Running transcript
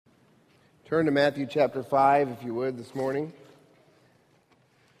Turn to Matthew chapter 5, if you would, this morning.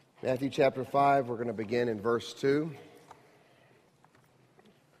 Matthew chapter 5, we're going to begin in verse 2.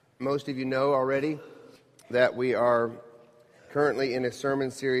 Most of you know already that we are currently in a sermon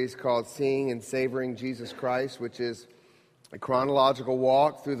series called Seeing and Savoring Jesus Christ, which is a chronological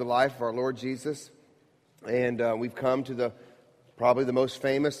walk through the life of our Lord Jesus. And we've come to probably the most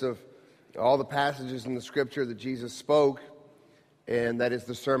famous of all the passages in the Scripture that Jesus spoke, and that is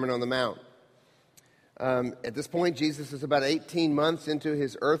the Sermon on the Mount. At this point, Jesus is about 18 months into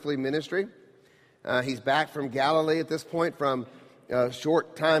his earthly ministry. He's back from Galilee at this point, from a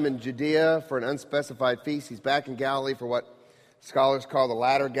short time in Judea for an unspecified feast. He's back in Galilee for what scholars call the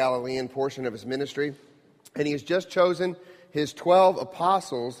latter Galilean portion of his ministry. And he has just chosen his 12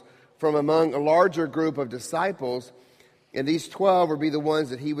 apostles from among a larger group of disciples. And these 12 would be the ones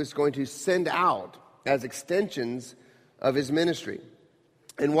that he was going to send out as extensions of his ministry.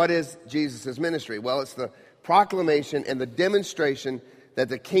 And what is Jesus' ministry? Well, it's the proclamation and the demonstration that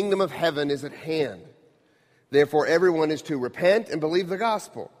the kingdom of heaven is at hand. Therefore, everyone is to repent and believe the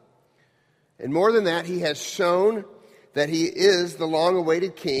gospel. And more than that, he has shown that he is the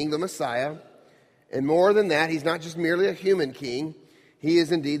long-awaited king, the Messiah. And more than that, he's not just merely a human king. He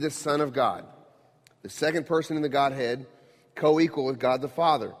is indeed the Son of God, the second person in the Godhead, co-equal with God the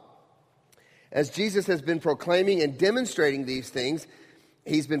Father. As Jesus has been proclaiming and demonstrating these things,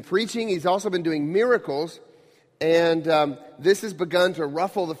 he's been preaching, he's also been doing miracles, and this has begun to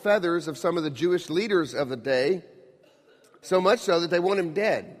ruffle the feathers of some of the Jewish leaders of the day, so much so that they want him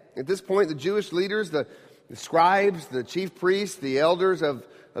dead. At this point, the Jewish leaders, the scribes, the chief priests, the elders of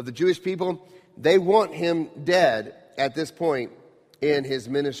the Jewish people, they want him dead at this point in his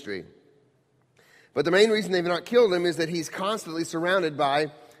ministry. But the main reason they've not killed him is that he's constantly surrounded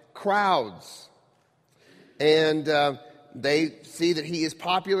by crowds. And they see that he is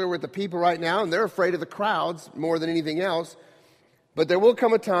popular with the people right now, and they're afraid of the crowds more than anything else. But there will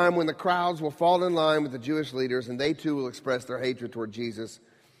come a time when the crowds will fall in line with the Jewish leaders, and they too will express their hatred toward Jesus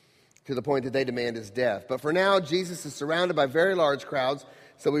to the point that they demand his death. But for now, Jesus is surrounded by very large crowds.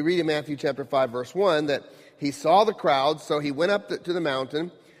 So we read in Matthew chapter 5, verse 1, that he saw the crowds, so he went up to the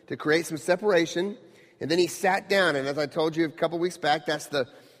mountain to create some separation, and then he sat down. And as I told you a couple weeks back, that's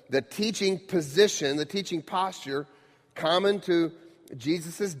the teaching position, the teaching posture common to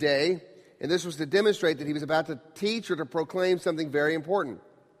Jesus' day, and this was to demonstrate that he was about to teach or to proclaim something very important.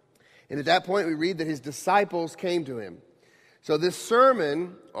 And at that point, we read that his disciples came to him. So this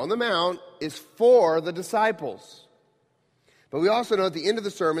Sermon on the Mount is for the disciples. But we also know at the end of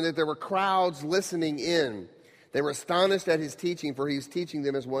the sermon that there were crowds listening in. They were astonished at his teaching, for he was teaching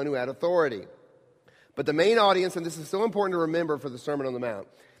them as one who had authority. But the main audience, and this is so important to remember for the Sermon on the Mount,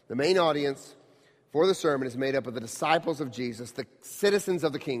 the main audience for the sermon is made up of the disciples of Jesus, the citizens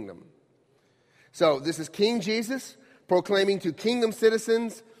of the kingdom. So this is King Jesus proclaiming to kingdom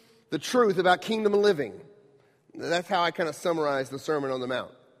citizens the truth about kingdom living. That's how I kind of summarize the Sermon on the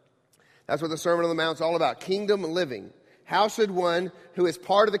Mount. That's what the Sermon on the Mount is all about, kingdom living. How should one who is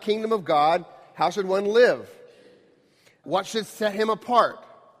part of the kingdom of God, how should one live? What should set him apart?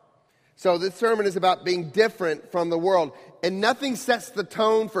 So this sermon is about being different from the world. And nothing sets the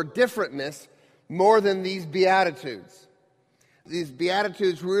tone for differentness more than these Beatitudes. These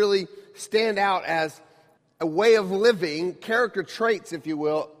Beatitudes really stand out as a way of living, character traits, if you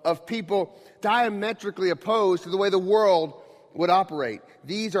will, of people diametrically opposed to the way the world would operate.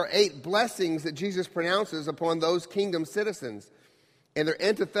 These are 8 blessings that Jesus pronounces upon those kingdom citizens. And they're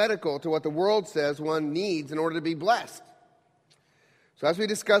antithetical to what the world says one needs in order to be blessed. So as we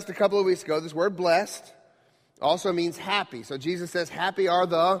discussed a couple of weeks ago, this word blessed also means happy. So Jesus says, happy are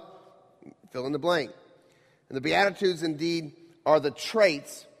the fill in the blank. And the Beatitudes indeed are the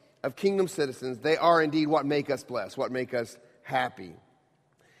traits of kingdom citizens. They are indeed what make us blessed, what make us happy.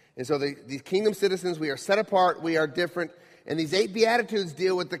 And so these kingdom citizens, we are set apart, we are different. And these 8 Beatitudes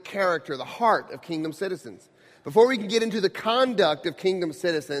deal with the character, the heart of kingdom citizens. Before we can get into the conduct of kingdom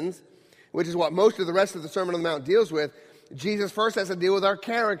citizens, which is what most of the rest of the Sermon on the Mount deals with, Jesus first has to deal with our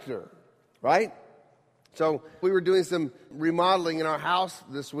character, right? So we were doing some remodeling in our house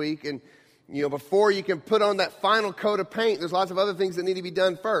this week, and before you can put on that final coat of paint, there's lots of other things that need to be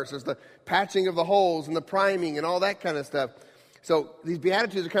done first. There's the patching of the holes and the priming and all that kind of stuff. So these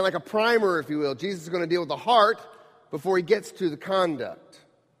Beatitudes are kind of like a primer, if you will. Jesus is going to deal with the heart before he gets to the conduct.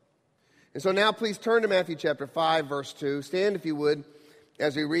 And so now please turn to Matthew chapter 5, verse 2. Stand, if you would,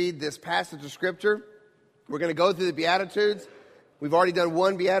 as we read this passage of Scripture. We're going to go through the Beatitudes. We've already done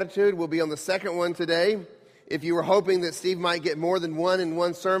one Beatitude. We'll be on the second one today. If you were hoping that Steve might get more than one in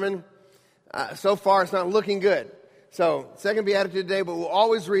one sermon, so far it's not looking good. So, second Beatitude today, but we'll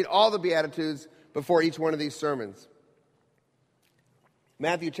always read all the Beatitudes before each one of these sermons.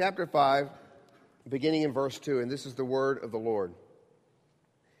 Matthew chapter 5, beginning in verse 2, and this is the word of the Lord.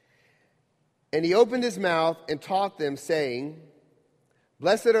 And he opened his mouth and taught them, saying,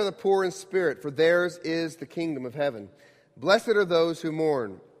 Blessed are the poor in spirit, for theirs is the kingdom of heaven. Blessed are those who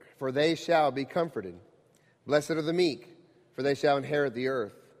mourn, for they shall be comforted. Blessed are the meek, for they shall inherit the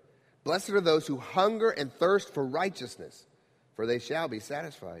earth. Blessed are those who hunger and thirst for righteousness, for they shall be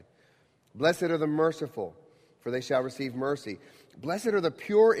satisfied. Blessed are the merciful, for they shall receive mercy. Blessed are the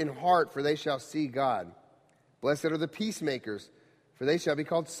pure in heart, for they shall see God. Blessed are the peacemakers, for they shall be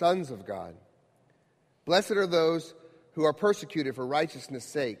called sons of God. Blessed are those who are persecuted for righteousness'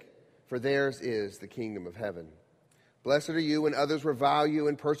 sake, for theirs is the kingdom of heaven. Blessed are you when others revile you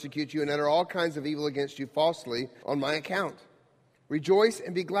and persecute you and utter all kinds of evil against you falsely on my account. Rejoice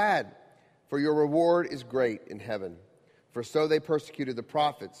and be glad, for your reward is great in heaven. For so they persecuted the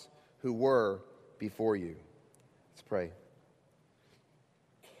prophets who were before you. Let's pray.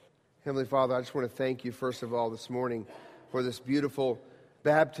 Heavenly Father, I just want to thank you, first of all, this morning for this beautiful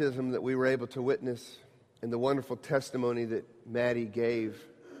baptism that we were able to witness and the wonderful testimony that Maddie gave.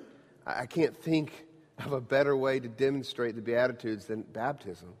 I can't think of a better way to demonstrate the Beatitudes than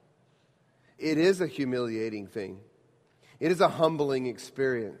baptism. It is a humiliating thing. It is a humbling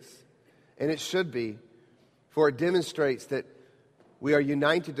experience, and it should be, for it demonstrates that we are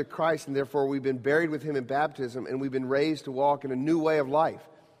united to Christ, and therefore we've been buried with him in baptism, and we've been raised to walk in a new way of life,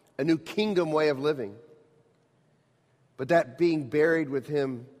 a new kingdom way of living. But that being buried with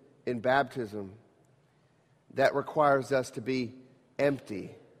him in baptism, that requires us to be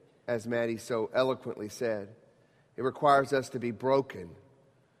empty, as Maddie so eloquently said. It requires us to be broken.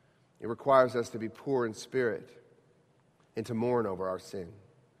 It requires us to be poor in spirit and to mourn over our sin.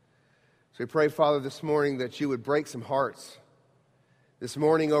 So we pray, Father, this morning that you would break some hearts. This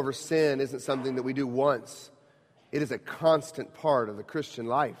mourning over sin isn't something that we do once. It is a constant part of the Christian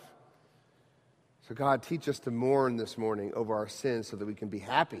life. So God, teach us to mourn this morning over our sins so that we can be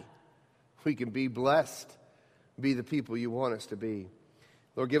happy. We can be blessed, be the people you want us to be.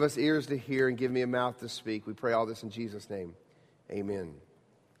 Lord, give us ears to hear and give me a mouth to speak. We pray all this in Jesus' name. Amen.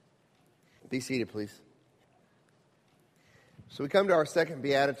 Be seated, please. So we come to our second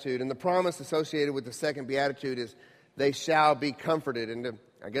beatitude, and the promise associated with the second beatitude is they shall be comforted. And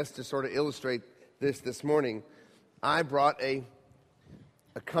I guess to sort of illustrate this morning, I brought a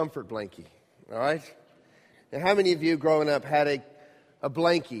comfort blankie, all right? Now, how many of you growing up had a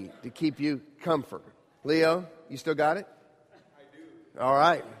blankie to keep you comfort? Leo, you still got it? I do. All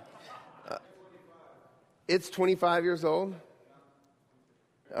right. It's 25 years old?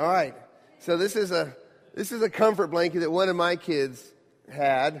 All right. So this is a comfort blanket that one of my kids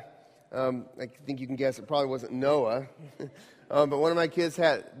had. I think you can guess it probably wasn't Noah. But one of my kids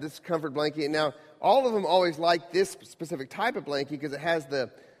had this comfort blanket. And now, all of them always like this specific type of blanket because it has the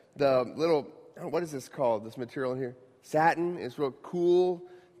little, what is this called, this material here? Satin. It's real cool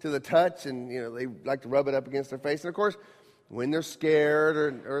to the touch, and they like to rub it up against their face. And of course, when they're scared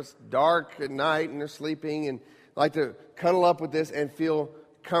or it's dark at night and they're sleeping, and like to cuddle up with this and feel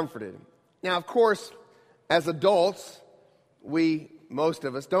comforted. Now, of course, as adults, most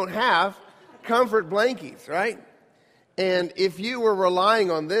of us, don't have comfort blankets, right? And if you were relying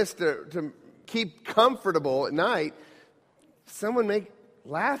on this to keep comfortable at night, someone may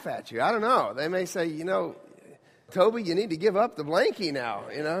laugh at you. I don't know. They may say, Toby, you need to give up the blankie now,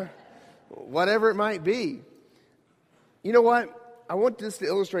 whatever it might be. You know what? I want this to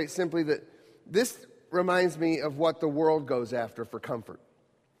illustrate simply that this reminds me of what the world goes after for comfort.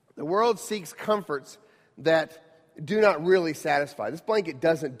 The world seeks comforts that do not really satisfy. This blanket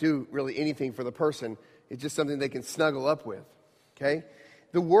doesn't do really anything for the person. It's just something they can snuggle up with, okay?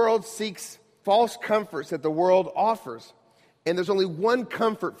 The world seeks false comforts that the world offers, and there's only one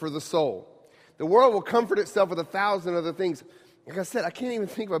comfort for the soul. The world will comfort itself with 1,000 other things. Like I said, I can't even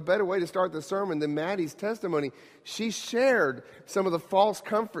think of a better way to start the sermon than Maddie's testimony. She shared some of the false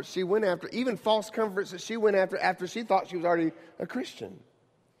comforts she went after, even false comforts that she went after she thought she was already a Christian.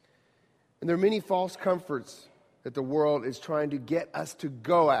 And there are many false comforts that the world is trying to get us to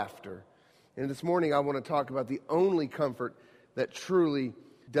go after. And this morning I want to talk about the only comfort that truly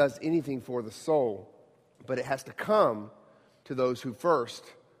does anything for the soul. But it has to come to those who first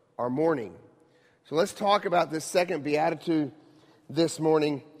are mourning. So let's talk about this second beatitude this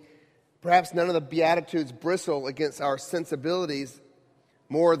morning. Perhaps none of the beatitudes bristle against our sensibilities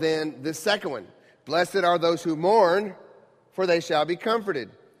more than this second one. Blessed are those who mourn, for they shall be comforted.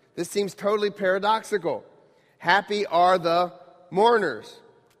 This seems totally paradoxical. Happy are the mourners.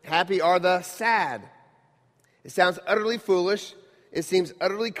 Happy are the sad. It sounds utterly foolish. It seems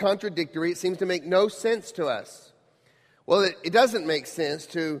utterly contradictory. It seems to make no sense to us. Well, it doesn't make sense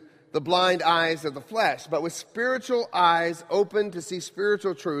to the blind eyes of the flesh, but with spiritual eyes open to see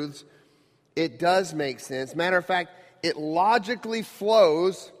spiritual truths, it does make sense. Matter of fact, it logically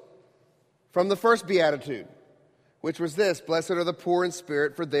flows from the first beatitude, which was this: blessed are the poor in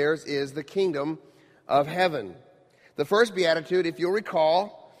spirit, for theirs is the kingdom of heaven. The first beatitude, if you'll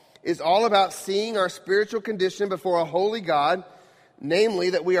recall, is all about seeing our spiritual condition before a holy God, namely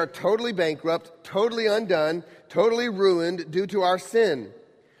that we are totally bankrupt, totally undone, totally ruined due to our sin.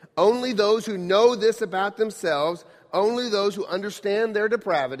 Only those who know this about themselves, only those who understand their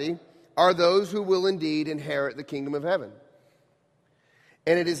depravity, are those who will indeed inherit the kingdom of heaven.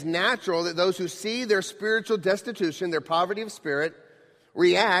 And it is natural that those who see their spiritual destitution, their poverty of spirit,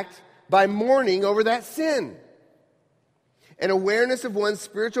 react by mourning over that sin. An awareness of one's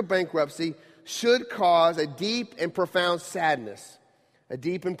spiritual bankruptcy should cause a deep and profound sadness, a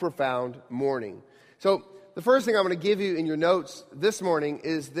deep and profound mourning. So the first thing I'm going to give you in your notes this morning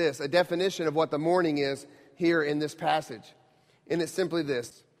is this, a definition of what the mourning is here in this passage. And it's simply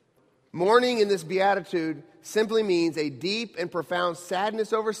this: mourning in this beatitude simply means a deep and profound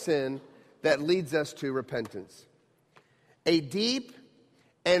sadness over sin that leads us to repentance. A deep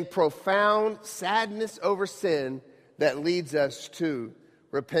and profound sadness over sin that leads us to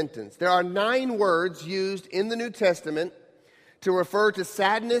repentance. There are 9 words used in the New Testament to refer to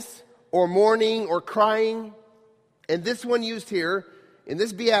sadness or mourning or crying, and this one used here in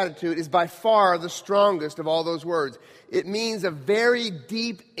this beatitude is by far the strongest of all those words. It means a very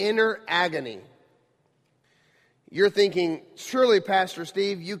deep inner agony. You're thinking, surely, Pastor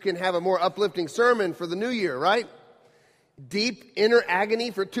Steve, you can have a more uplifting sermon for the new year, right? Deep inner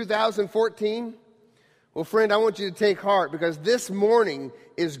agony for 2014? Well, friend, I want you to take heart, because this morning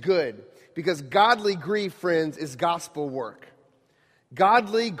is good. Because godly grief, friends, is gospel work.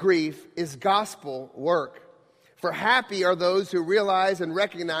 Godly grief is gospel work. For happy are those who realize and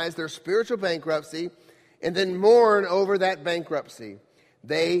recognize their spiritual bankruptcy and then mourn over that bankruptcy.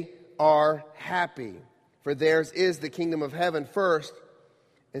 They are happy, for theirs is the kingdom of heaven first,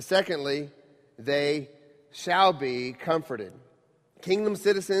 and secondly, they shall be comforted. Kingdom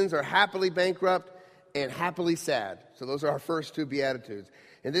citizens are happily bankrupt and happily sad. So those are our first 2 beatitudes.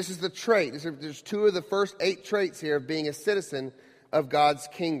 And this is the trait. There's 2 of the first 8 traits here of being a citizen of God's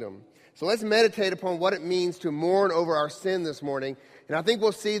kingdom. So let's meditate upon what it means to mourn over our sin this morning. And I think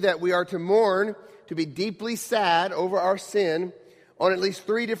we'll see that we are to mourn, to be deeply sad over our sin on at least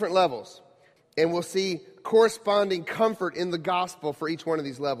 3 different levels. And we'll see corresponding comfort in the gospel for each one of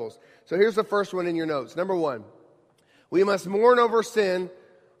these levels. So here's the first one in your notes. Number 1, we must mourn over sin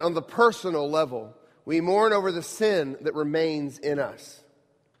on the personal level. We mourn over the sin that remains in us.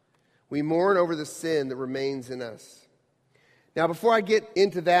 We mourn over the sin that remains in us. Now, before I get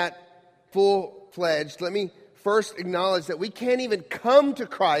into that full-fledged, let me first acknowledge that we can't even come to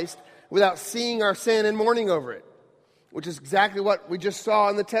Christ without seeing our sin and mourning over it, which is exactly what we just saw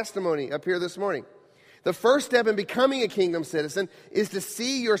in the testimony up here this morning. The first step in becoming a kingdom citizen is to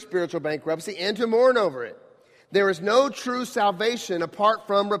see your spiritual bankruptcy and to mourn over it. There is no true salvation apart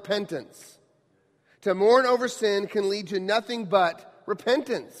from repentance. To mourn over sin can lead to nothing but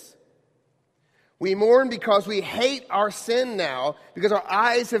repentance. We mourn because we hate our sin now, because our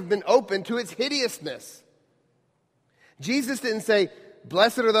eyes have been opened to its hideousness. Jesus didn't say,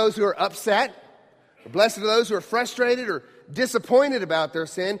 blessed are those who are upset, or blessed are those who are frustrated or disappointed about their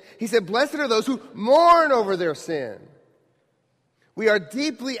sin. He said, blessed are those who mourn over their sin. We are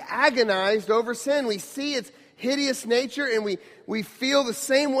deeply agonized over sin. We see its hideous nature, and we feel the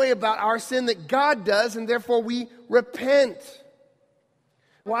same way about our sin that God does, and therefore we repent.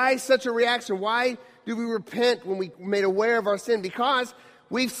 Why such a reaction? Why do we repent when we made aware of our sin? Because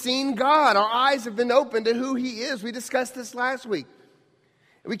we've seen God. Our eyes have been opened to who He is. We discussed this last week.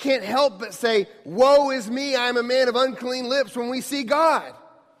 We can't help but say, woe is me, I am a man of unclean lips, when we see God.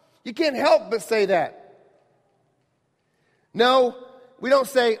 You can't help but say that. No, we don't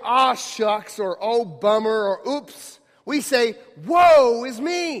say, ah, shucks, or oh, bummer, or oops. We say, woe is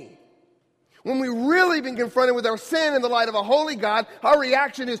me. When we've really been confronted with our sin in the light of a holy God, our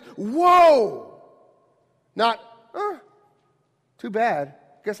reaction is, whoa! Not, too bad.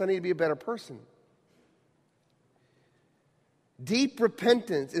 Guess I need to be a better person. Deep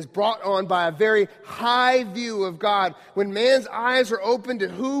repentance is brought on by a very high view of God. When man's eyes are open to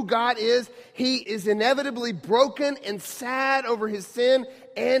who God is, he is inevitably broken and sad over his sin,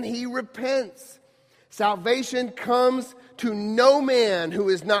 and he repents. Salvation comes to no man who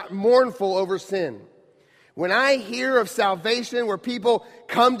is not mournful over sin. When I hear of salvation where people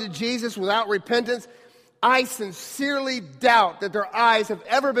come to Jesus without repentance, I sincerely doubt that their eyes have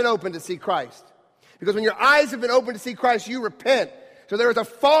ever been opened to see Christ. Because when your eyes have been opened to see Christ, you repent. So there is a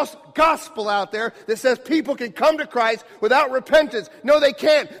false gospel out there that says people can come to Christ without repentance. No, they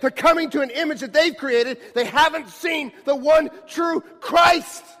can't. They're coming to an image that they've created. They haven't seen the one true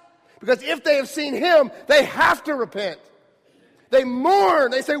Christ. Because if they have seen him, they have to repent. They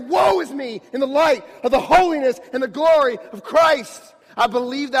mourn. They say, woe is me, in the light of the holiness and the glory of Christ. I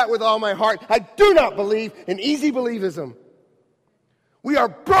believe that with all my heart. I do not believe in easy believism. We are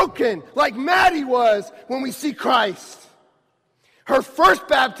broken like Maddie was when we see Christ. Her first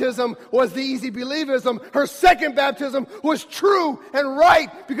baptism was the easy believism. Her second baptism was true and right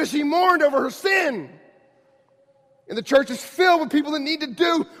because she mourned over her sin. And the church is filled with people that need to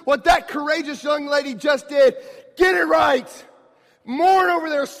do what that courageous young lady just did. Get it right. Mourn over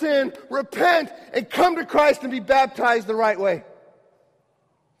their sin, repent, and come to Christ and be baptized the right way.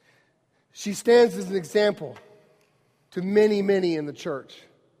 She stands as an example to many, many in the church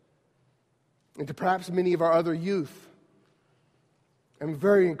and to perhaps many of our other youth. I'm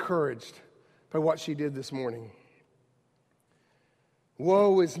very encouraged by what she did this morning.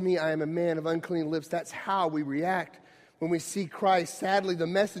 Woe is me, I am a man of unclean lips. That's how we react when we see Christ. Sadly, the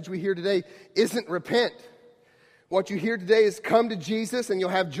message we hear today isn't repent. What you hear today is come to Jesus and you'll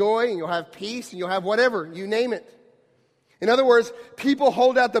have joy and you'll have peace and you'll have whatever, you name it. In other words, people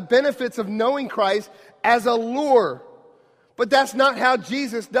hold out the benefits of knowing Christ as a lure. But that's not how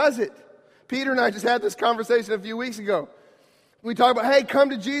Jesus does it. Peter and I just had this conversation a few weeks ago. We talk about, hey, come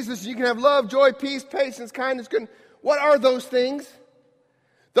to Jesus, you can have love, joy, peace, patience, kindness, goodness. What are those things?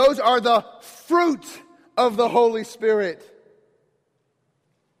 Those are the fruit of the Holy Spirit.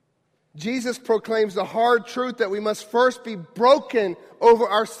 Jesus proclaims the hard truth that we must first be broken over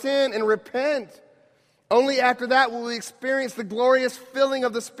our sin and repent. Only after that will we experience the glorious filling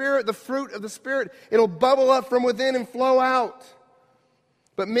of the Spirit, the fruit of the Spirit. It'll bubble up from within and flow out.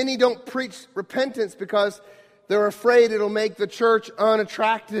 But many don't preach repentance because they're afraid it'll make the church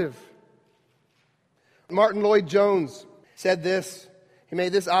unattractive. Martin Lloyd-Jones said this. He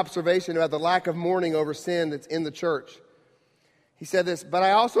made this observation about the lack of mourning over sin that's in the church. He said this, but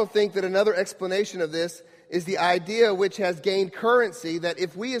I also think that another explanation of this is the idea which has gained currency that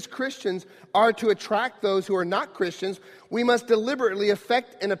if we as Christians are to attract those who are not Christians, we must deliberately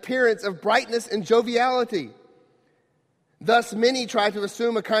affect an appearance of brightness and joviality. Thus, many try to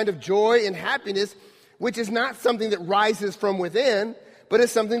assume a kind of joy and happiness which is not something that rises from within, but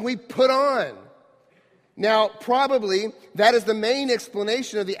is something we put on. Now, probably that is the main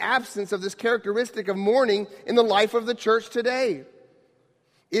explanation of the absence of this characteristic of mourning in the life of the church today.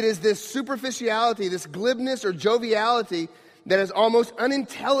 It is this superficiality, this glibness or joviality that is almost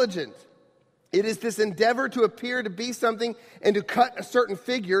unintelligent. It is this endeavor to appear to be something and to cut a certain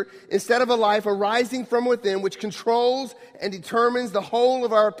figure instead of a life arising from within which controls and determines the whole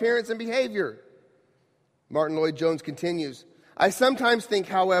of our appearance and behavior. Martin Lloyd-Jones continues, I sometimes think,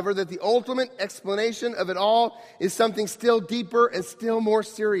 however, that the ultimate explanation of it all is something still deeper and still more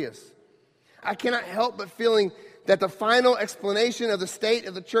serious. I cannot help but feeling that the final explanation of the state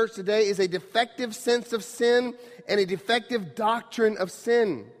of the church today is a defective sense of sin and a defective doctrine of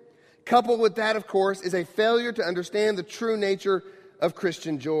sin. Coupled with that, of course, is a failure to understand the true nature of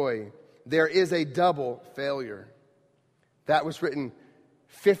Christian joy. There is a double failure. That was written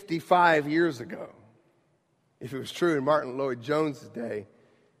 55 years ago. If it was true in Martin Lloyd-Jones' day,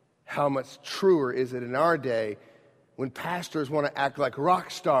 how much truer is it in our day when pastors want to act like rock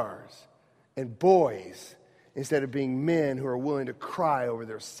stars and boys instead of being men who are willing to cry over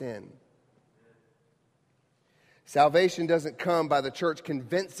their sin? Salvation doesn't come by the church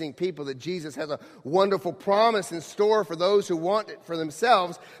convincing people that Jesus has a wonderful promise in store for those who want it for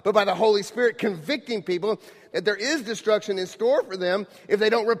themselves, but by the Holy Spirit convicting people that there is destruction in store for them if they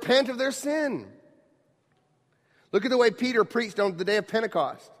don't repent of their sin. Look at the way Peter preached on the day of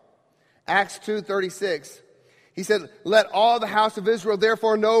Pentecost. Acts 2:36. He said, let all the house of Israel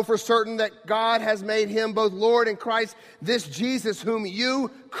therefore know for certain that God has made him both Lord and Christ, this Jesus whom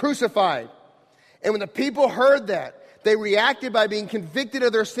you crucified. And when the people heard that, they reacted by being convicted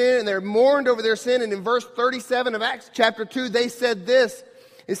of their sin, and they mourned over their sin. And in verse 37 of Acts chapter 2, they said this.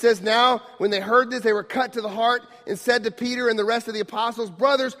 It says, now, when they heard this, they were cut to the heart and said to Peter and the rest of the apostles,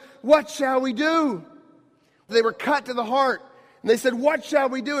 brothers, what shall we do? They were cut to the heart. And they said, what shall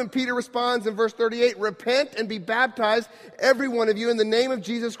we do? And Peter responds in verse 38, repent and be baptized, every one of you, in the name of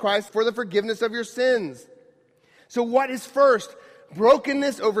Jesus Christ for the forgiveness of your sins. So what is first?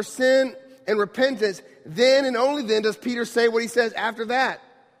 Brokenness over sin and repentance. Then and only then does Peter say what he says after that.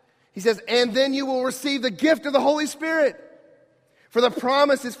 He says, and then you will receive the gift of the Holy Spirit. For the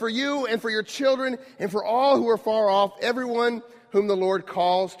promise is for you and for your children and for all who are far off, everyone whom the Lord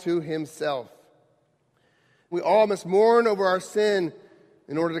calls to himself. We all must mourn over our sin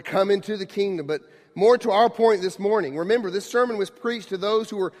in order to come into the kingdom. But more to our point this morning, remember, this sermon was preached to those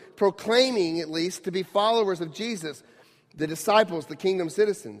who were proclaiming, at least, to be followers of Jesus, the disciples, the kingdom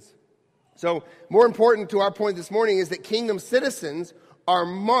citizens. So, more important to our point this morning is that kingdom citizens are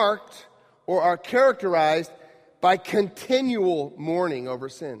marked or are characterized by continual mourning over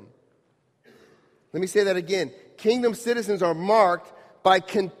sin. Let me say that again. Kingdom citizens are marked by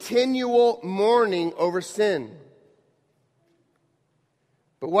continual mourning over sin.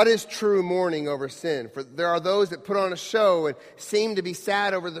 But what is true mourning over sin? For there are those that put on a show and seem to be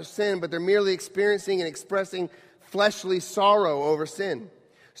sad over their sin, but they're merely experiencing and expressing fleshly sorrow over sin.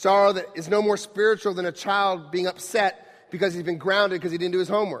 Sorrow that is no more spiritual than a child being upset because he's been grounded because he didn't do his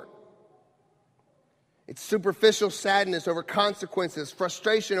homework. It's superficial sadness over consequences,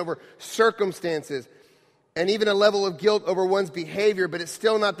 frustration over circumstances, and even a level of guilt over one's behavior, but it's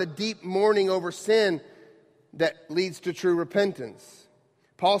still not the deep mourning over sin that leads to true repentance.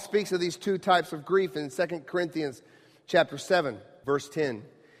 Paul speaks of these two types of grief in 2 Corinthians chapter 7, verse 10.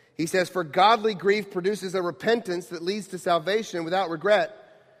 He says, "For godly grief produces a repentance that leads to salvation without regret,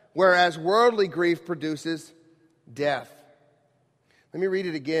 whereas worldly grief produces death." Let me read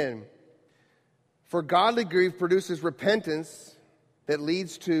it again. For godly grief produces repentance that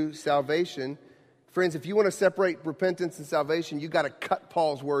leads to salvation. Friends, if you want to separate repentance and salvation, you've got to cut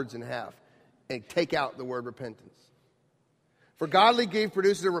Paul's words in half and take out the word repentance. For godly grief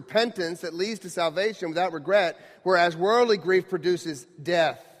produces a repentance that leads to salvation without regret, whereas worldly grief produces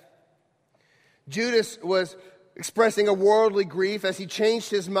death. Judas was expressing a worldly grief as he changed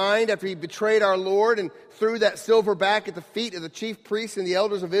his mind after he betrayed our Lord and threw that silver back at the feet of the chief priests and the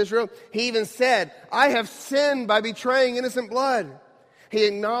elders of Israel. He even said, "I have sinned by betraying innocent blood." He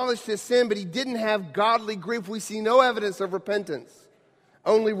acknowledged his sin, but he didn't have godly grief. We see no evidence of repentance,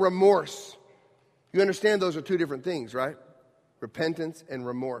 only remorse. You understand those are two different things, right? Repentance and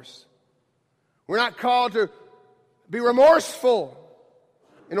remorse. We're not called to be remorseful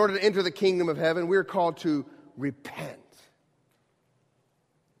in order to enter the kingdom of heaven. We're called to repent.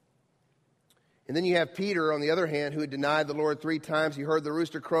 And then you have Peter, on the other hand, who had denied the Lord 3 times. He heard the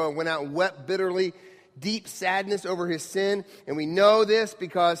rooster crow and went out and wept bitterly, deep sadness over his sin. And we know this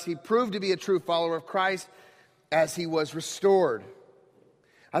because he proved to be a true follower of Christ as he was restored.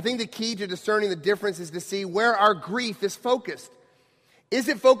 I think the key to discerning the difference is to see where our grief is focused. Is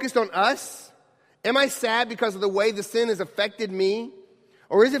it focused on us? Am I sad because of the way the sin has affected me?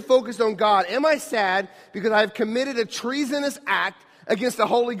 Or is it focused on God? Am I sad because I have committed a treasonous act against a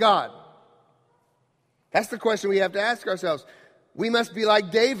holy God? That's the question we have to ask ourselves. We must be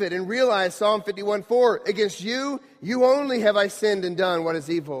like David and realize Psalm 51:4, "Against you, you only have I sinned and done what is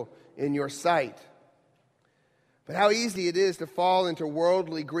evil in your sight." But how easy it is to fall into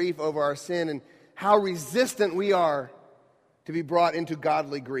worldly grief over our sin, and how resistant we are to be brought into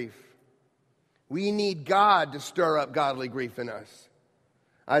godly grief. We need God to stir up godly grief in us.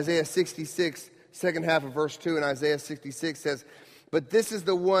 Isaiah 66, second half of verse 2 in Isaiah 66 says, "But this is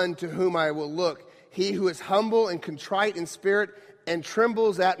the one to whom I will look, he who is humble and contrite in spirit and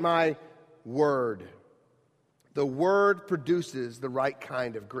trembles at my word." The word produces the right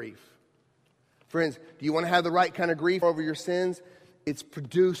kind of grief. Friends, do you want to have the right kind of grief over your sins? It's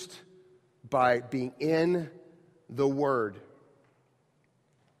produced by being in the word.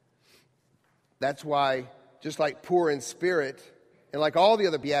 That's why, just like poor in spirit, and like all the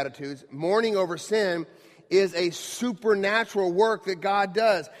other Beatitudes, mourning over sin is a supernatural work that God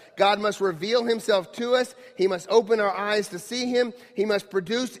does. God must reveal himself to us. He must open our eyes to see him. He must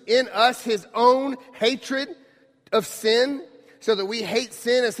produce in us his own hatred of sin so that we hate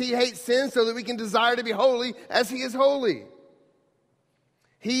sin as he hates sin, so that we can desire to be holy as he is holy.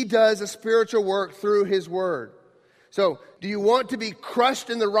 He does a spiritual work through his word. So, do you want to be crushed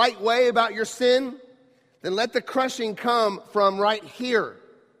in the right way about your sin? Then let the crushing come from right here.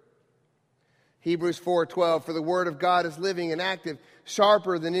 Hebrews 4:12, "For the word of God is living and active,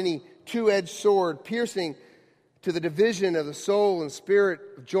 sharper than any two-edged sword, piercing to the division of the soul and spirit,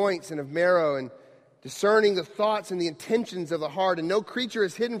 of joints and of marrow, and discerning the thoughts and the intentions of the heart. And no creature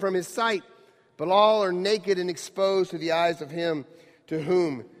is hidden from his sight, but all are naked and exposed to the eyes of him to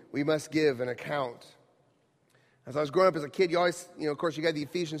whom we must give an account." As I was growing up as a kid, you always, of course, you got the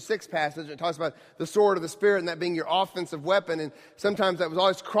Ephesians 6 passage. It talks about the sword of the Spirit and that being your offensive weapon. And sometimes that was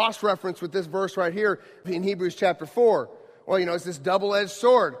always cross-referenced with this verse right here in Hebrews chapter 4. Well, it's this double-edged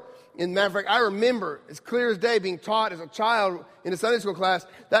sword. In matter of fact, I remember as clear as day being taught as a child in a Sunday school class,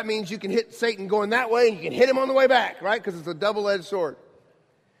 that means you can hit Satan going that way and you can hit him on the way back, right? Because it's a double-edged sword.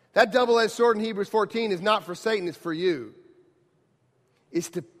 That double-edged sword in Hebrews 14 is not for Satan, it's for you. It's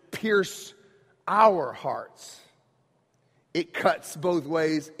to pierce our hearts. It cuts both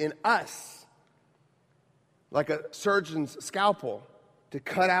ways in us, like a surgeon's scalpel, to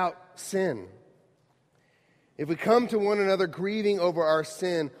cut out sin. If we come to one another grieving over our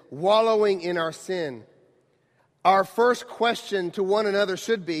sin, wallowing in our sin, our first question to one another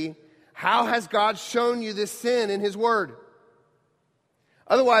should be, how has God shown you this sin in His Word?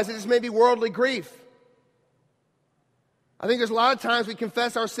 Otherwise, it just may be worldly grief. I think there's a lot of times we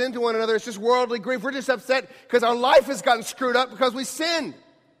confess our sin to one another. It's just worldly grief. We're just upset because our life has gotten screwed up because we sinned.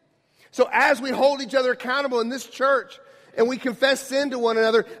 So as we hold each other accountable in this church and we confess sin to one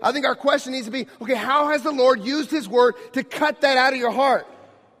another, I think our question needs to be, okay, how has the Lord used His Word to cut that out of your heart?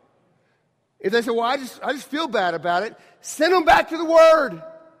 If they say, well, I just feel bad about it, send them back to the Word.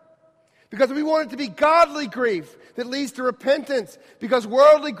 Because we want it to be godly grief that leads to repentance. Because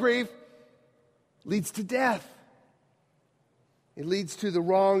worldly grief leads to death. It leads to the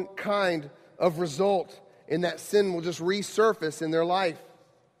wrong kind of result, and that sin will just resurface in their life.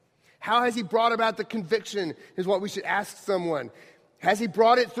 How has He brought about the conviction is what we should ask someone. Has He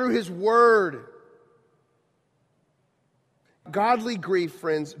brought it through His Word? Godly grief,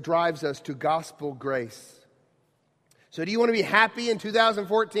 friends, drives us to gospel grace. So do you want to be happy in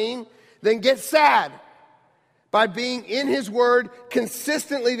 2014? Then get sad by being in His Word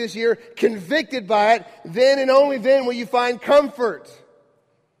consistently this year, convicted by it. Then and only then will you find comfort.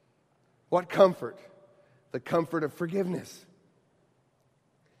 What comfort? The comfort of forgiveness.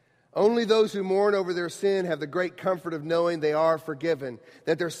 Only those who mourn over their sin have the great comfort of knowing they are forgiven,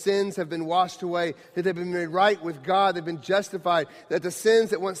 that their sins have been washed away, that they've been made right with God, they've been justified, that the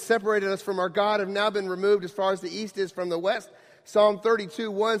sins that once separated us from our God have now been removed as far as the east is from the west. Psalm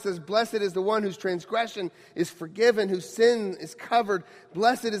 32:1 says, "Blessed is the one whose transgression is forgiven, whose sin is covered.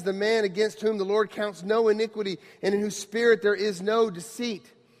 Blessed is the man against whom the Lord counts no iniquity, and in whose spirit there is no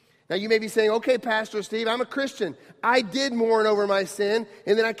deceit." Now you may be saying, okay, Pastor Steve, I'm a Christian. I did mourn over my sin,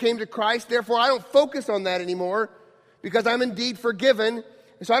 and then I came to Christ. Therefore, I don't focus on that anymore because I'm indeed forgiven.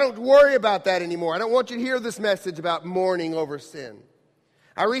 And so I don't worry about that anymore. I don't want you to hear this message about mourning over sin.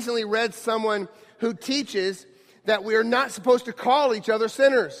 I recently read someone who teaches that we are not supposed to call each other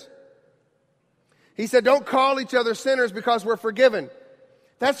sinners. He said, don't call each other sinners because we're forgiven.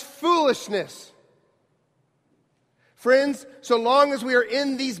 That's foolishness. Friends, so long as we are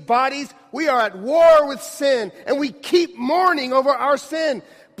in these bodies, we are at war with sin, and we keep mourning over our sin.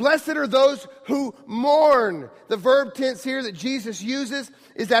 Blessed are those who mourn. The verb tense here that Jesus uses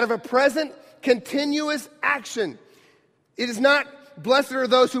is that of a present, continuous action. It is not blessed are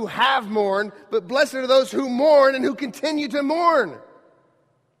those who have mourned, but blessed are those who mourn and who continue to mourn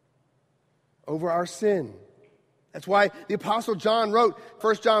over our sin. That's why the Apostle John wrote,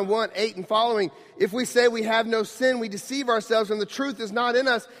 1 John 1:8 and following, if we say we have no sin, we deceive ourselves and the truth is not in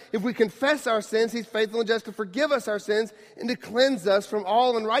us. If we confess our sins, He's faithful and just to forgive us our sins and to cleanse us from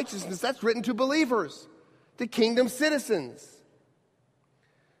all unrighteousness. That's written to believers, to kingdom citizens.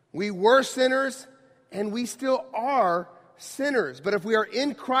 We were sinners and we still are sinners. But if we are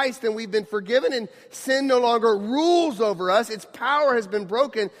in Christ and we've been forgiven and sin no longer rules over us, its power has been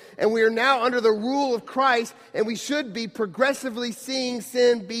broken and we are now under the rule of Christ, and we should be progressively seeing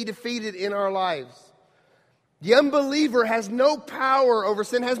sin be defeated in our lives. The unbeliever has no power over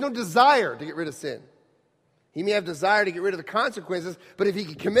sin, has no desire to get rid of sin. He may have desire to get rid of the consequences, but if he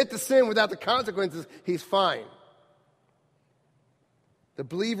can commit the sin without the consequences, he's fine. The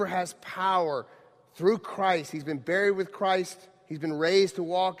believer has power through Christ. He's been buried with Christ. He's been raised to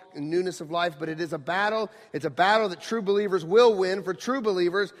walk in newness of life, but it is a battle. It's a battle that true believers will win, for true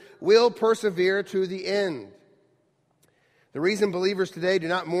believers will persevere to the end. The reason believers today do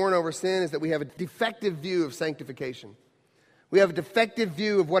not mourn over sin is that we have a defective view of sanctification. We have a defective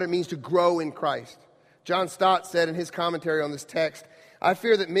view of what it means to grow in Christ. John Stott said in his commentary on this text, I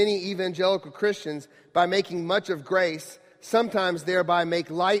fear that many evangelical Christians, by making much of grace, sometimes thereby make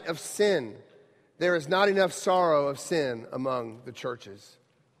light of sin. There is not enough sorrow of sin among the churches.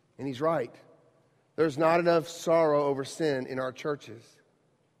 And he's right. There's not enough sorrow over sin in our churches.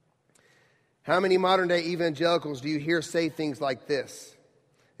 How many modern-day evangelicals do you hear say things like this?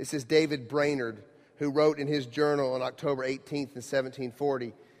 This is David Brainerd, who wrote in his journal on October 18th in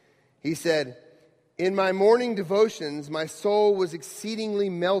 1740. He said, in my morning devotions, my soul was exceedingly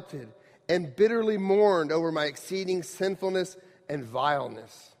melted and bitterly mourned over my exceeding sinfulness and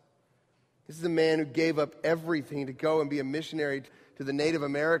vileness. This is a man who gave up everything to go and be a missionary to to the Native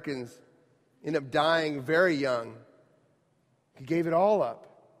Americans, ended up dying very young. He gave it all up.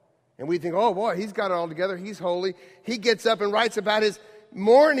 And we think, oh boy, he's got it all together. He's holy. He gets up and writes about his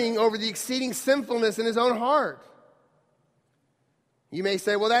mourning over the exceeding sinfulness in his own heart. You may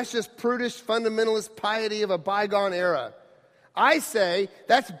say, well, that's just prudish, fundamentalist piety of a bygone era. I say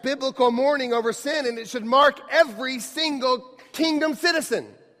that's biblical mourning over sin, and it should mark every single kingdom citizen.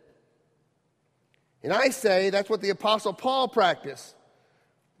 And I say that's what the Apostle Paul practiced.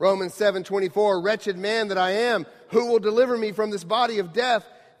 Romans 7:24, wretched man that I am, who will deliver me from this body of death?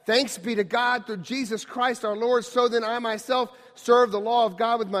 Thanks be to God through Jesus Christ our Lord. So then I myself serve the law of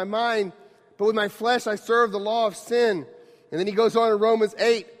God with my mind, but with my flesh I serve the law of sin. And then he goes on in Romans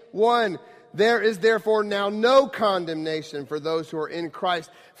 8:1, there is therefore now no condemnation for those who are in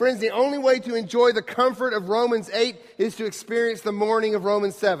Christ. Friends, the only way to enjoy the comfort of Romans 8 is to experience the mourning of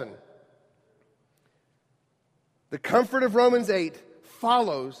Romans 7. The comfort of Romans 8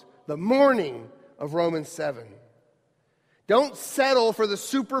 follows the mourning of Romans 7. Don't settle for the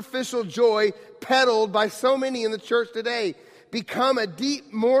superficial joy peddled by so many in the church today. Become a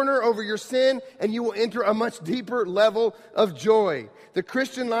deep mourner over your sin, and you will enter a much deeper level of joy. The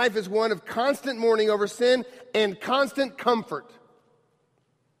Christian life is one of constant mourning over sin and constant comfort.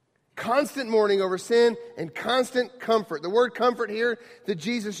 Constant mourning over sin and constant comfort. The word comfort here that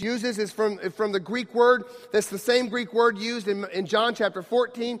Jesus uses is from the Greek word. That's the same Greek word used in John chapter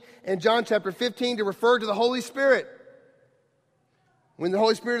 14 and John chapter 15 to refer to the Holy Spirit. When the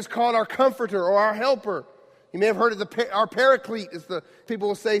Holy Spirit is called our comforter or our helper. You may have heard of our paraclete, as the people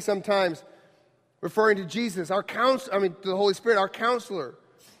will say sometimes, referring to Jesus, to the Holy Spirit, our counselor.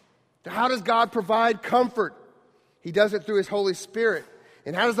 How does God provide comfort? He does it through His Holy Spirit.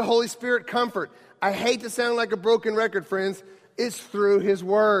 And how does the Holy Spirit comfort? I hate to sound like a broken record, friends. It's through His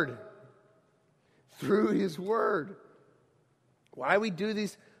Word. Through His Word. Why we do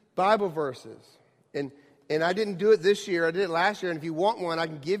these Bible verses. And I didn't do it this year. I did it last year. And if you want one, I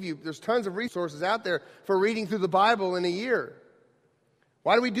can give you. There's tons of resources out there for reading through the Bible in a year.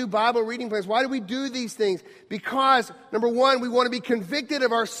 Why do we do Bible reading plans? Why do we do these things? Because, number one, we want to be convicted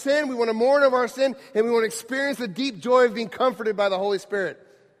of our sin. We want to mourn over our sin. And we want to experience the deep joy of being comforted by the Holy Spirit.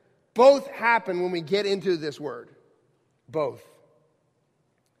 Both happen when we get into this word. Both.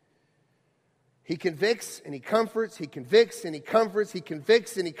 He convicts and He comforts. He convicts and He comforts. He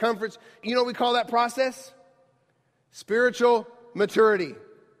convicts and He comforts. You know what we call that process? Spiritual maturity.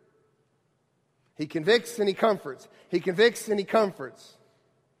 He convicts and He comforts. He convicts and He comforts.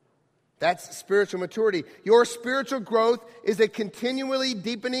 That's spiritual maturity. Your spiritual growth is a continually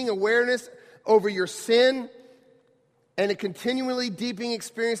deepening awareness over your sin and a continually deepening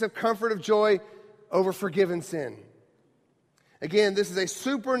experience of comfort, of joy over forgiven sin. Again, this is a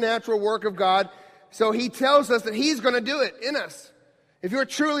supernatural work of God, so He tells us that He's going to do it in us. If you're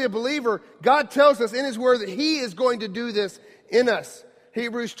truly a believer, God tells us in His Word that He is going to do this in us.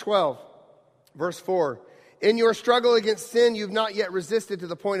 Hebrews 12, verse 4. In your struggle against sin, you've not yet resisted to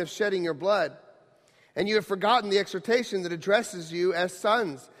the point of shedding your blood. And you have forgotten the exhortation that addresses you as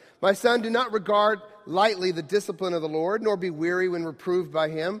sons. My son, do not regard lightly the discipline of the Lord, nor be weary when reproved by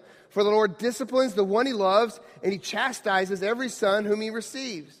Him. For the Lord disciplines the one He loves, and He chastises every son whom He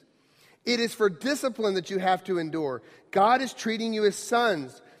receives. It is for discipline that you have to endure. God is treating you as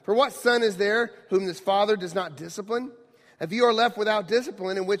sons. For what son is there whom his father does not discipline? If you are left without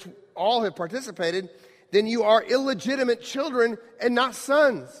discipline, in which all have participated, then you are illegitimate children and not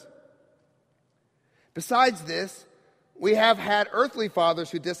sons. Besides this, we have had earthly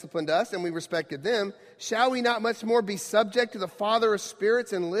fathers who disciplined us, and we respected them. Shall we not much more be subject to the Father of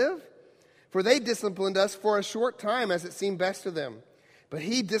spirits and live? For they disciplined us for a short time as it seemed best to them. But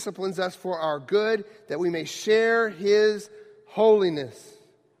He disciplines us for our good, that we may share His holiness.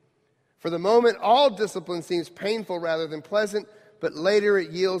 For the moment, all discipline seems painful rather than pleasant, but later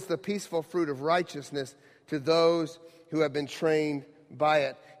it yields the peaceful fruit of righteousness to those who have been trained by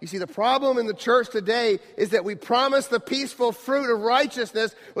it. You see, the problem in the church today is that we promise the peaceful fruit of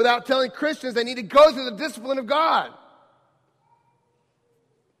righteousness without telling Christians they need to go through the discipline of God.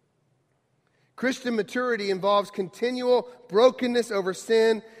 Christian maturity involves continual brokenness over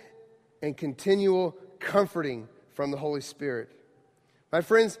sin and continual comforting from the Holy Spirit. My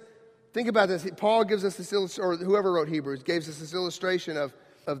friends, think about this. Paul gives us this illustration, or whoever wrote Hebrews, gives us this illustration of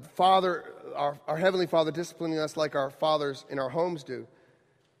Father, our Heavenly Father disciplining us like our fathers in our homes do.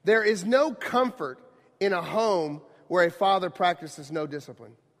 There is no comfort in a home where a father practices no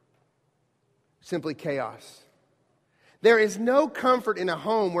discipline. Simply chaos. There is no comfort in a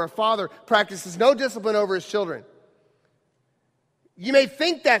home where a father practices no discipline over his children. You may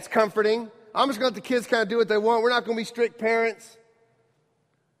think that's comforting. I'm just going to let the kids kind of do what they want. We're not going to be strict parents.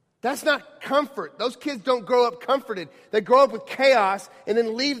 That's not comfort. Those kids don't grow up comforted. They grow up with chaos and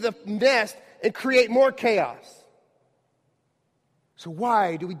then leave the nest and create more chaos. So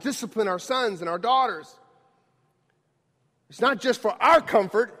why do we discipline our sons and our daughters? It's not just for our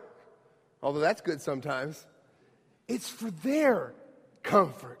comfort, although that's good sometimes. It's for their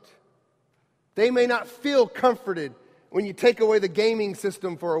comfort. They may not feel comforted when you take away the gaming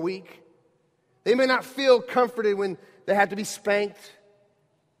system for a week. They may not feel comforted when they have to be spanked.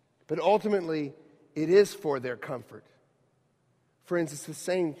 But ultimately, it is for their comfort. Friends, it's the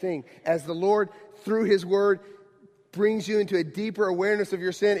same thing. As the Lord, through His Word, brings you into a deeper awareness of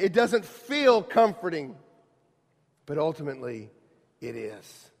your sin, it doesn't feel comforting. But ultimately, it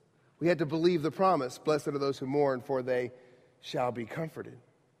is. We had to believe the promise, blessed are those who mourn, for they shall be comforted.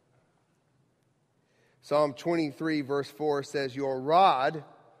 Psalm 23, verse 4 says, your rod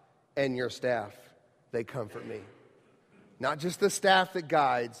and your staff, they comfort me. Not just the staff that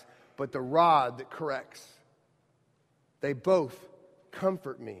guides, but the rod that corrects. They both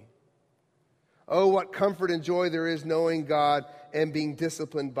comfort me. Oh, what comfort and joy there is knowing God and being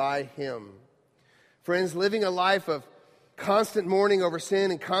disciplined by Him. Friends, living a life of constant mourning over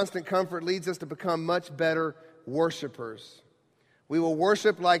sin and constant comfort leads us to become much better worshipers. We will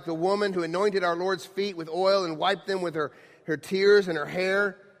worship like the woman who anointed our Lord's feet with oil and wiped them with her tears and her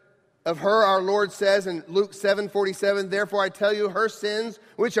hair. Of her, our Lord says in Luke 7:47, therefore I tell you, her sins,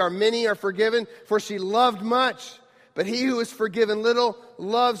 which are many, are forgiven, for she loved much. But he who is forgiven little,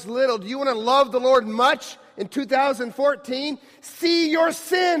 loves little. Do you want to love the Lord much in 2014? See your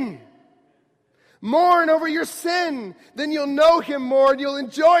sin. Mourn over your sin. Then you'll know Him more and you'll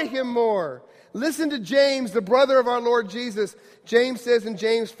enjoy Him more. Listen to James, the brother of our Lord Jesus. James says in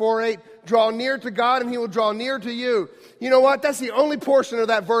James 4:8, draw near to God and He will draw near to you. You know what? That's the only portion of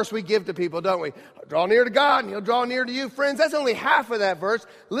that verse we give to people, don't we? Draw near to God and He'll draw near to you. Friends, that's only half of that verse.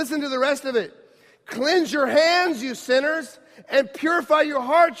 Listen to the rest of it. Cleanse your hands, you sinners, and purify your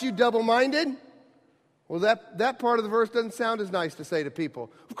hearts, you double-minded. Well, that part of the verse doesn't sound as nice to say to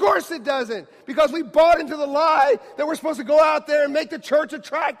people. Of course it doesn't, because we bought into the lie that we're supposed to go out there and make the church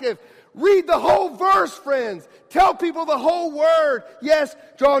attractive. Read the whole verse, friends. Tell people the whole word. Yes,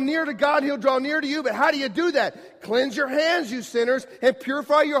 draw near to God, He'll draw near to you. But how do you do that? Cleanse your hands, you sinners, and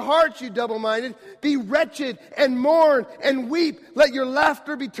purify your hearts, you double-minded. Be wretched and mourn and weep. Let your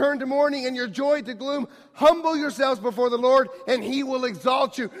laughter be turned to mourning and your joy to gloom. Humble yourselves before the Lord, and He will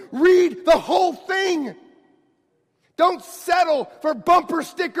exalt you. Read the whole thing. Don't settle for bumper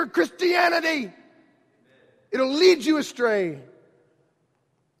sticker Christianity. It'll lead you astray.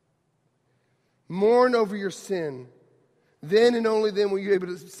 Mourn over your sin. Then and only then will you be able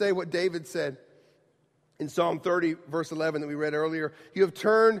to say what David said in Psalm 30, verse 11 that we read earlier. You have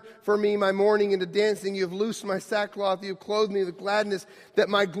turned for me my mourning into dancing. You have loosed my sackcloth. You have clothed me with gladness, that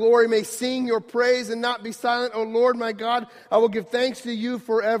my glory may sing your praise and not be silent. O Lord my God, I will give thanks to you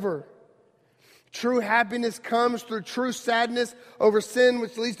forever. True happiness comes through true sadness over sin,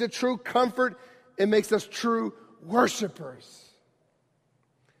 which leads to true comfort and makes us true worshipers.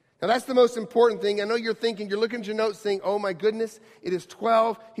 Now that's the most important thing. I know you're thinking, you're looking at your notes saying, oh my goodness, it is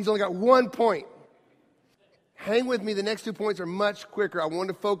 12. He's only got 1 point. Hang with me. The next 2 points are much quicker. I want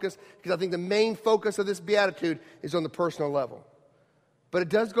to focus because I think the main focus of this beatitude is on the personal level. But it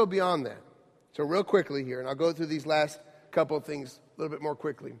does go beyond that. So real quickly here, and I'll go through these last couple of things a little bit more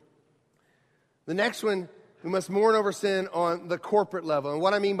quickly. The next one, we must mourn over sin on the corporate level. And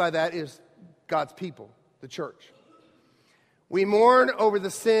what I mean by that is God's people, the church. We mourn over the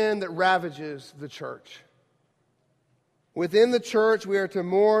sin that ravages the church. Within the church, we are to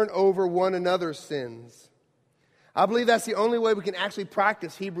mourn over one another's sins. I believe that's the only way we can actually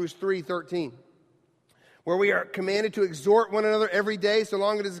practice Hebrews 3:13, where we are commanded to exhort one another every day, so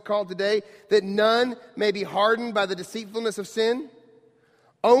long as it is called today, that none may be hardened by the deceitfulness of sin.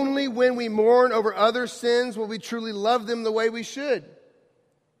 Only when we mourn over others' sins will we truly love them the way we should.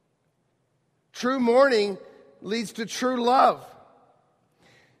 True mourning leads to true love.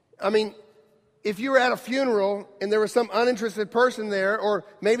 I mean, if you were at a funeral and there was some uninterested person there, or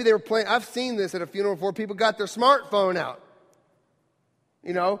maybe they were playing, I've seen this at a funeral before, people got their smartphone out.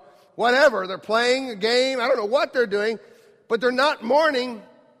 You know, whatever, they're playing a game, I don't know what they're doing, but they're not mourning.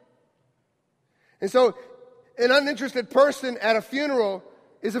 And so, an uninterested person at a funeral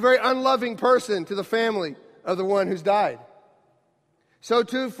is a very unloving person to the family of the one who's died. So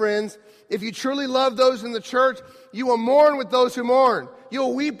too, friends, if you truly love those in the church, you will mourn with those who mourn. You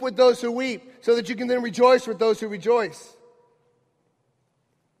will weep with those who weep, so that you can then rejoice with those who rejoice.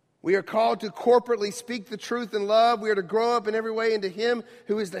 We are called to corporately speak the truth in love. We are to grow up in every way into Him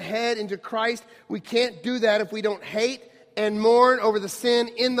who is the head, into Christ. We can't do that if we don't hate and mourn over the sin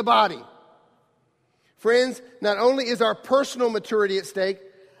in the body. Friends, not only is our personal maturity at stake,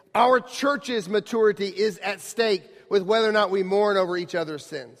 our church's maturity is at stake with whether or not we mourn over each other's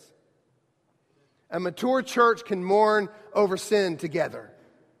sins. A mature church can mourn over sin together.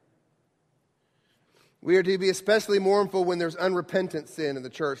 We are to be especially mournful when there's unrepentant sin in the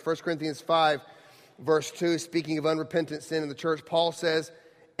church. 1 Corinthians 5, verse 2, speaking of unrepentant sin in the church, Paul says,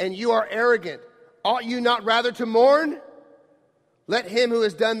 "And you are arrogant. Ought you not rather to mourn? Let him who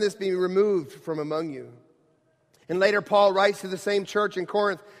has done this be removed from among you." And later Paul writes to the same church in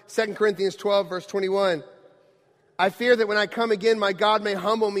Corinth, 2 Corinthians 12, verse 21, "I fear that when I come again, my God may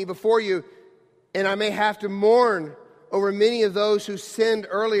humble me before you, and I may have to mourn over many of those who sinned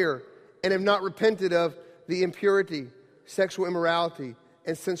earlier and have not repented of the impurity, sexual immorality,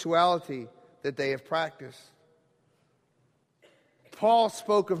 and sensuality that they have practiced." Paul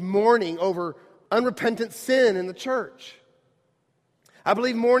spoke of mourning over unrepentant sin in the church. I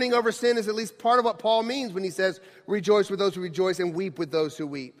believe mourning over sin is at least part of what Paul means when he says, "Rejoice with those who rejoice and weep with those who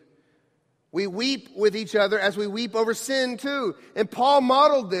weep." We weep with each other as we weep over sin too. And Paul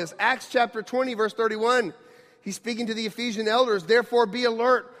modeled this. Acts chapter 20, verse 31. He's speaking to the Ephesian elders. "Therefore be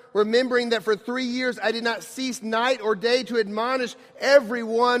alert, remembering that for 3 years I did not cease night or day to admonish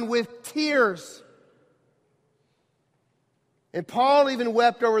everyone with tears." And Paul even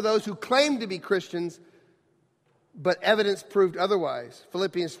wept over those who claimed to be Christians, but evidence proved otherwise.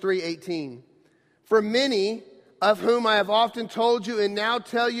 Philippians 3:18. "For many of whom I have often told you and now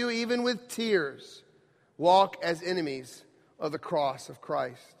tell you even with tears, walk as enemies of the cross of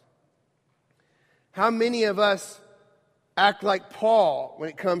Christ." How many of us act like Paul when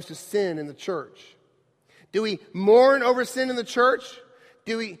it comes to sin in the church? Do we mourn over sin in the church?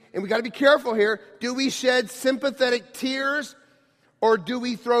 And we got to be careful here, do we shed sympathetic tears or do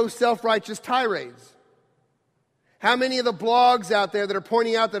we throw self-righteous tirades? How many of the blogs out there that are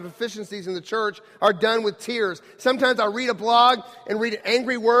pointing out the deficiencies in the church are done with tears? Sometimes I read a blog and read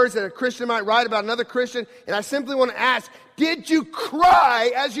angry words that a Christian might write about another Christian, and I simply want to ask, did you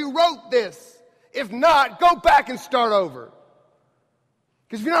cry as you wrote this? If not, go back and start over.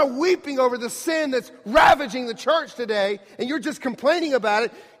 Because if you're not weeping over the sin that's ravaging the church today, and you're just complaining about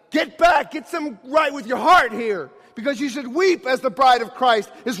it, get back, get some right with your heart here. Because you should weep as the bride of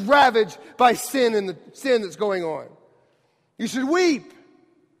Christ is ravaged by sin and the sin that's going on. You should weep.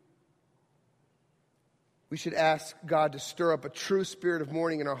 We should ask God to stir up a true spirit of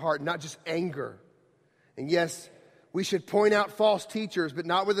mourning in our heart, not just anger. And yes, we should point out false teachers, but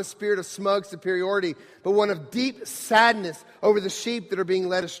not with a spirit of smug superiority, but one of deep sadness over the sheep that are being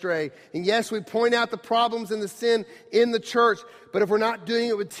led astray. And yes, we point out the problems and the sin in the church, but if we're not doing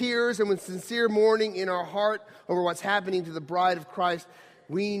it with tears and with sincere mourning in our heart over what's happening to the bride of Christ,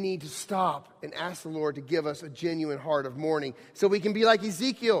 we need to stop and ask the Lord to give us a genuine heart of mourning so we can be like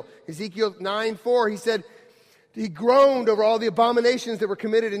Ezekiel. Ezekiel 9:4, he said, he groaned over all the abominations that were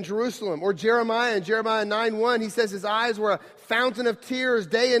committed in Jerusalem. Or Jeremiah, in Jeremiah 9:1, he says his eyes were a fountain of tears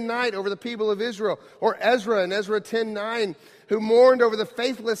day and night over the people of Israel. Or Ezra, in Ezra 10:9, who mourned over the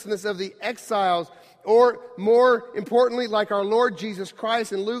faithlessness of the exiles. Or more importantly, like our Lord Jesus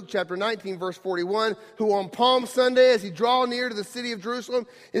Christ in Luke chapter 19, verse 41, who on Palm Sunday, as he drew near to the city of Jerusalem,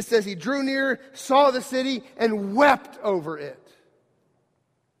 it says he drew near, saw the city, and wept over it.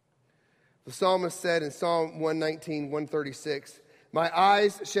 The psalmist said in Psalm 119, 136, "My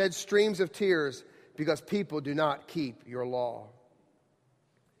eyes shed streams of tears because people do not keep your law."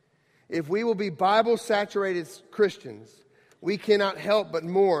 If we will be Bible-saturated Christians, we cannot help but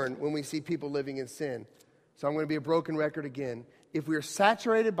mourn when we see people living in sin. So I'm going to be a broken record again. If we are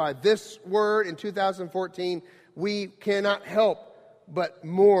saturated by this word in 2014, we cannot help but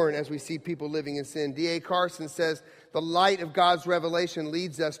mourn as we see people living in sin. D.A. Carson says, the light of God's revelation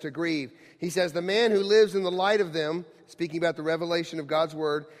leads us to grieve. He says, the man who lives in the light of them, speaking about the revelation of God's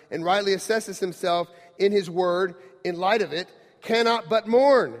word, and rightly assesses himself in his word, in light of it, cannot but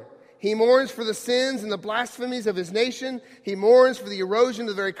mourn. He mourns for the sins and the blasphemies of his nation. He mourns for the erosion of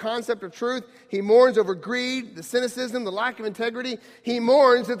the very concept of truth. He mourns over greed, the cynicism, the lack of integrity. He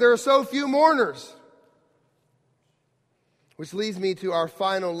mourns that there are so few mourners. Which leads me to our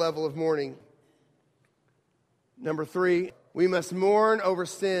final level of mourning. Number 3, we must mourn over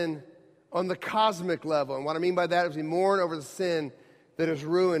sin on the cosmic level. And what I mean by that is we mourn over the sin that has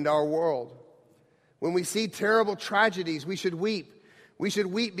ruined our world. When we see terrible tragedies, we should weep. We should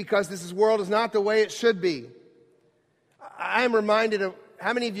weep because this world is not the way it should be. I am reminded of,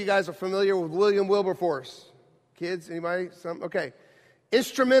 how many of you guys are familiar with William Wilberforce? Kids, anybody? Some? Okay.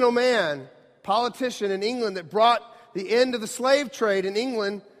 Instrumental man, politician in England that brought the end of the slave trade in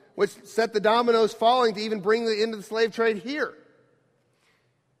England which set the dominoes falling to even bring the end of the slave trade here.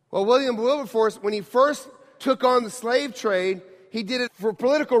 Well, William Wilberforce, when he first took on the slave trade, he did it for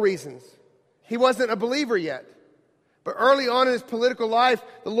political reasons. He wasn't a believer yet. But early on in his political life,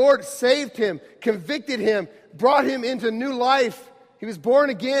 the Lord saved him, convicted him, brought him into new life. He was born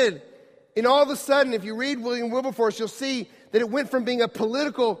again. And all of a sudden, if you read William Wilberforce, you'll see that it went from being a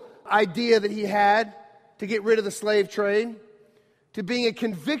political idea that he had to get rid of the slave trade to being a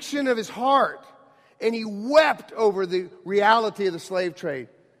conviction of his heart. And he wept over the reality of the slave trade.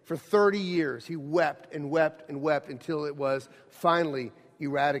 For 30 years, he wept and wept and wept until it was finally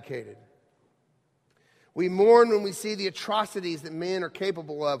eradicated. We mourn when we see the atrocities that men are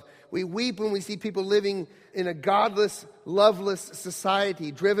capable of. We weep when we see people living in a godless, loveless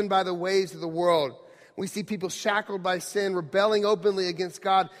society, driven by the ways of the world. We see people shackled by sin, rebelling openly against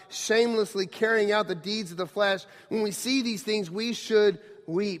God, shamelessly carrying out the deeds of the flesh. When we see these things, we should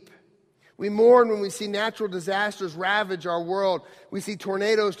weep. We mourn when we see natural disasters ravage our world. We see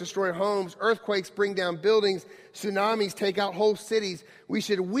tornadoes destroy homes, earthquakes bring down buildings, tsunamis take out whole cities. We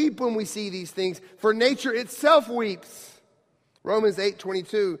should weep when we see these things, for nature itself weeps. Romans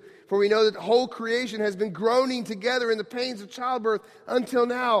 8:22, for we know that the whole creation has been groaning together in the pains of childbirth until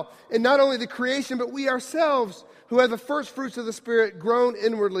now. And not only the creation, but we ourselves, who have the first fruits of the Spirit, groan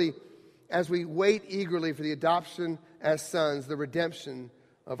inwardly as we wait eagerly for the adoption as sons, the redemption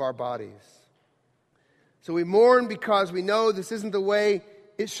of our bodies. So we mourn because we know this isn't the way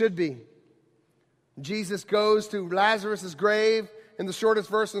it should be. Jesus goes to Lazarus' grave. In the shortest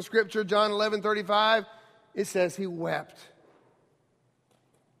verse in Scripture, John 11:35, it says he wept.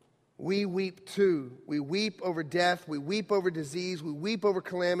 We weep too. We weep over death. We weep over disease. We weep over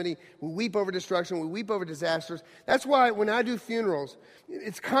calamity. We weep over destruction. We weep over disasters. That's why when I do funerals,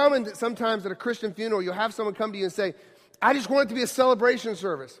 it's common that sometimes at a Christian funeral, you'll have someone come to you and say, I just want it to be a celebration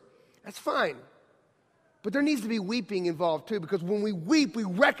service. That's fine. But there needs to be weeping involved too, because when we weep, we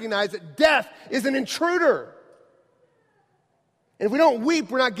recognize that death is an intruder. And if we don't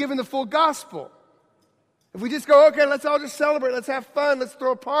weep, we're not given the full gospel. If we just go, okay, let's all just celebrate, let's have fun, let's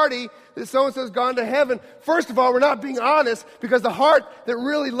throw a party that so-and-so's gone to heaven. First of all, we're not being honest, because the heart that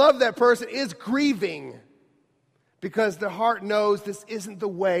really loved that person is grieving. Because the heart knows this isn't the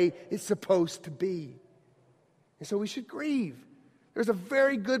way it's supposed to be. And so we should grieve. There's a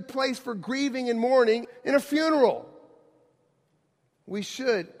very good place for grieving and mourning in a funeral. We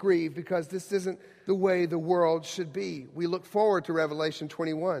should grieve because this isn't the way the world should be. We look forward to Revelation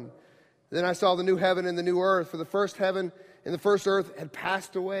 21. Then I saw the new heaven and the new earth, for the first heaven and the first earth had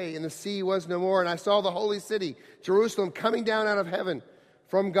passed away, and the sea was no more. And I saw the holy city, Jerusalem, coming down out of heaven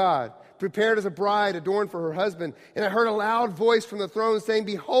from God, prepared as a bride adorned for her husband. And I heard a loud voice from the throne saying,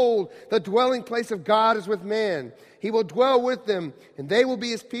 behold, the dwelling place of God is with man. He will dwell with them, and they will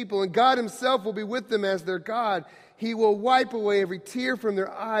be his people, and God himself will be with them as their God. He will wipe away every tear from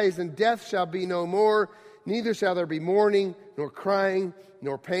their eyes, and death shall be no more. Neither shall there be mourning, nor crying,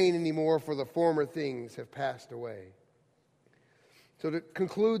 nor pain anymore, for the former things have passed away. So to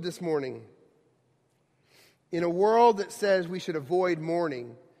conclude this morning, in a world that says we should avoid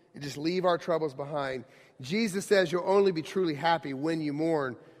mourning and just leave our troubles behind, Jesus says you'll only be truly happy when you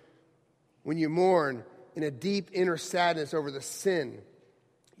mourn. When you mourn in a deep inner sadness over the sin.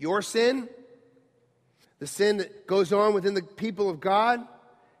 Your sin, the sin that goes on within the people of God,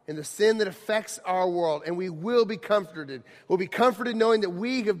 and the sin that affects our world. And we will be comforted. We'll be comforted knowing that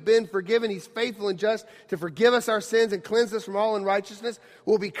we have been forgiven. He's faithful and just to forgive us our sins and cleanse us from all unrighteousness.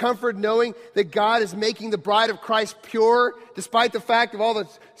 We'll be comforted knowing that God is making the bride of Christ pure. Despite the fact of all the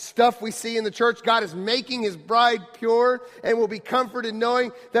stuff we see in the church, God is making his bride pure. And we'll be comforted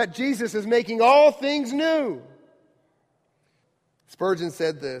knowing that Jesus is making all things new. Spurgeon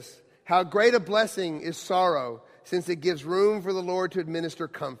said this, how great a blessing is sorrow, since it gives room for the Lord to administer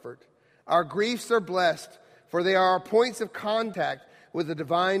comfort. Our griefs are blessed, for they are our points of contact with the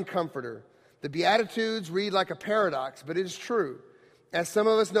divine comforter. The Beatitudes read like a paradox, but it is true. As some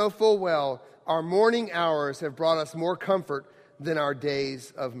of us know full well, our mourning hours have brought us more comfort than our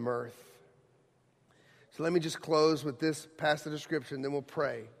days of mirth. So let me just close with this passage of Scripture, and then we'll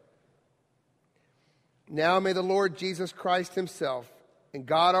pray. Now may the Lord Jesus Christ himself and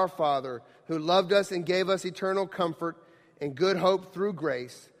God our Father, who loved us and gave us eternal comfort and good hope through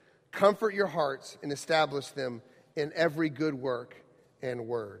grace, comfort your hearts and establish them in every good work and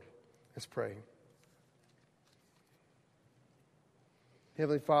word. Let's pray.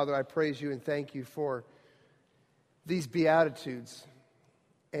 Heavenly Father, I praise you and thank you for these Beatitudes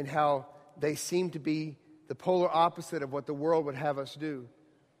and how they seem to be the polar opposite of what the world would have us do.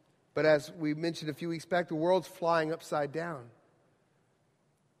 But as we mentioned a few weeks back, the world's flying upside down.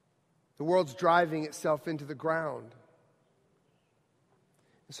 The world's driving itself into the ground.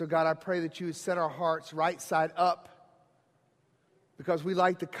 And so, God, I pray that you would set our hearts right side up, because we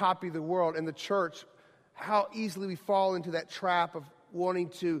like to copy the world. And the church, how easily we fall into that trap of wanting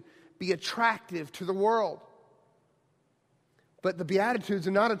to be attractive to the world. But the Beatitudes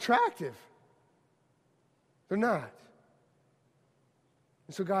are not attractive. They're not.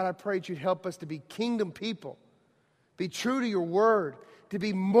 And so, God, I pray that you'd help us to be kingdom people, be true to your word, to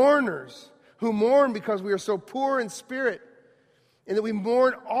be mourners who mourn because we are so poor in spirit, and that we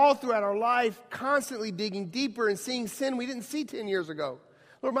mourn all throughout our life, constantly digging deeper and seeing sin we didn't see 10 years ago.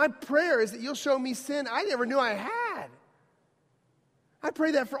 Lord, my prayer is that you'll show me sin I never knew I had. I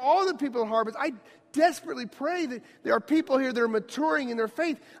pray that for all the people at Harvest. I desperately pray that there are people here that are maturing in their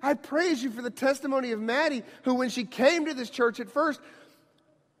faith. I praise you for the testimony of Maddie, who when she came to this church at first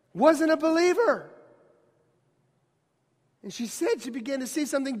wasn't a believer. And she said she began to see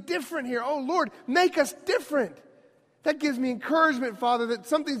something different here. Oh, Lord, make us different. That gives me encouragement, Father, that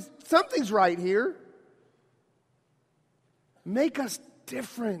something's right here. Make us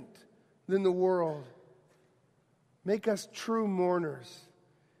different than the world. Make us true mourners.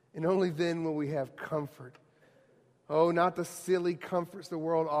 And only then will we have comfort. Oh, not the silly comforts the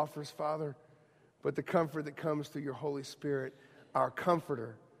world offers, Father, but the comfort that comes through your Holy Spirit, our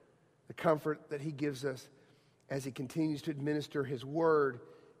comforter, the comfort that he gives us as he continues to administer his word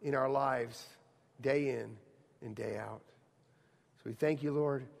in our lives day in and day out. So we thank you,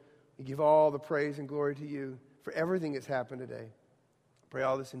 Lord. We give all the praise and glory to you for everything that's happened today. I pray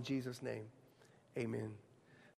all this in Jesus' name. Amen.